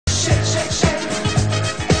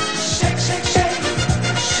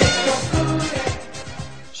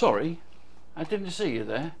Sorry, I didn't see you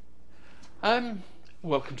there.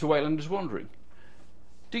 Welcome to Waylander's Wandering.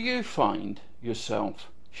 Do you find yourself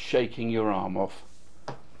shaking your arm off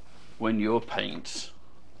when your paints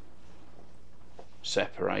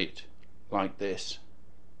separate like this?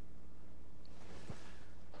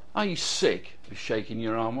 Are you sick of shaking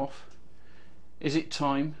your arm off? Is it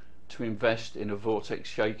time to invest in a Vortex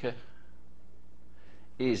shaker?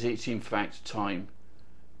 Is it in fact time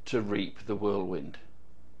to reap the whirlwind?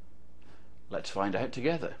 Let's find out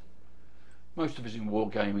together. Most of us in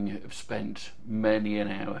wargaming have spent many an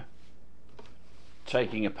hour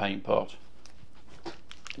taking a paint pot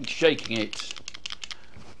and shaking it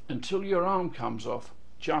until your arm comes off,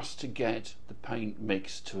 just to get the paint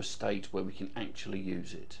mixed to a state where we can actually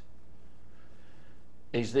use it.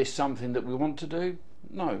 Is this something that we want to do?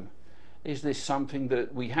 No. Is this something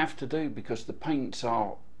that we have to do because the paints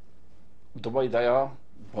are the way they are?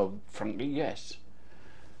 Well, frankly, yes.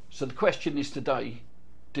 So the question is today,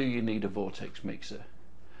 do you need a Vortex mixer?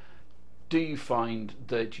 Do you find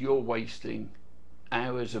that you're wasting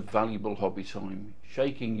hours of valuable hobby time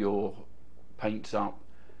shaking your paints up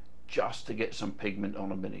just to get some pigment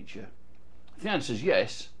on a miniature? If the answer is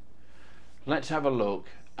yes, let's have a look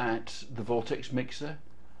at the Vortex mixer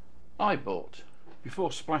I bought.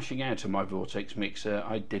 Before splashing out of my Vortex mixer,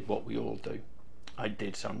 I did what we all do. I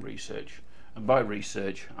did some research. And by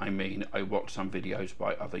research, I mean I watched some videos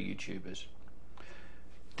by other YouTubers.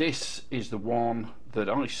 This is the one that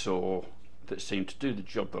I saw that seemed to do the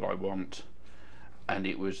job that I want, and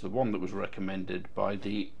it was the one that was recommended by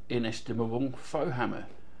the inestimable Fohammer.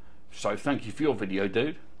 So thank you for your video,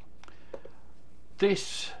 dude.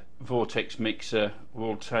 This Vortex mixer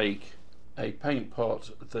will take a paint pot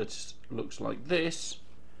that looks like this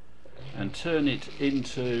and turn it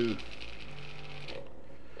into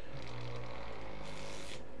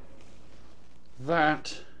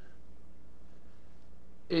that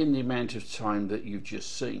in the amount of time that you've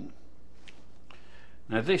just seen.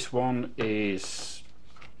 Now this one is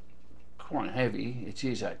quite heavy, it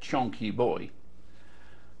is a chunky boy,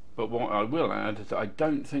 but what I will add that I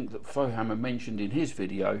don't think that Fohammer mentioned in his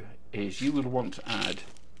video is you would want to add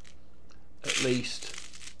at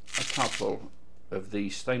least a couple of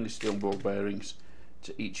these stainless steel ball bearings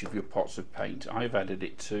to each of your pots of paint. I've added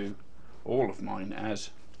it to all of mine, as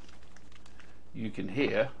you can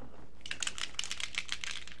hear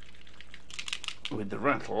with the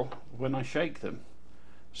rattle when I shake them.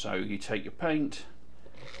 So you take your paint,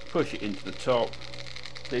 push it into the top,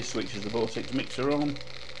 this switches the Vortex mixer on,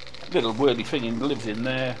 little whirly thing lives in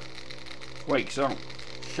there, wakes up,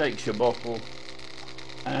 shakes your bottle,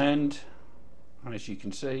 and as you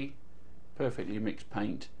can see, perfectly mixed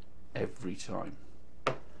paint every time.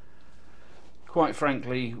 Quite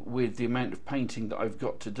frankly, with the amount of painting that I've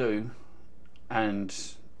got to do, and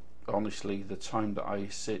honestly the time that I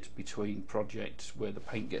sit between projects where the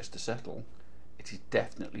paint gets to settle, it is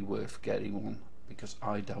definitely worth getting one because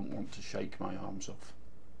I don't want to shake my arms off.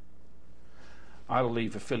 I'll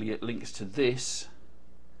leave affiliate links to this,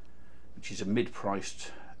 which is a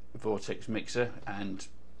mid-priced Vortex mixer and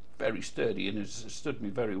very sturdy and has stood me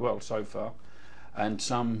very well so far, and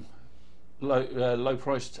some low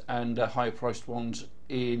priced and higher priced ones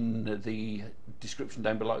in the description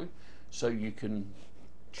down below, so you can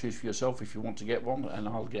choose for yourself if you want to get one, and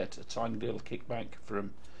I'll get a tiny little kickback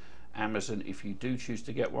from Amazon if you do choose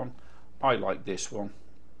to get one. I like this one.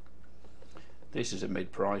 This is a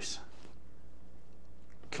mid-price.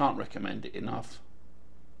 Can't recommend it enough.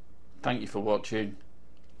 Thank you for watching.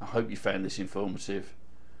 I hope you found this informative.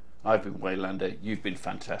 I've been Waylander, you've been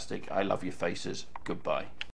fantastic. I love your faces. Goodbye.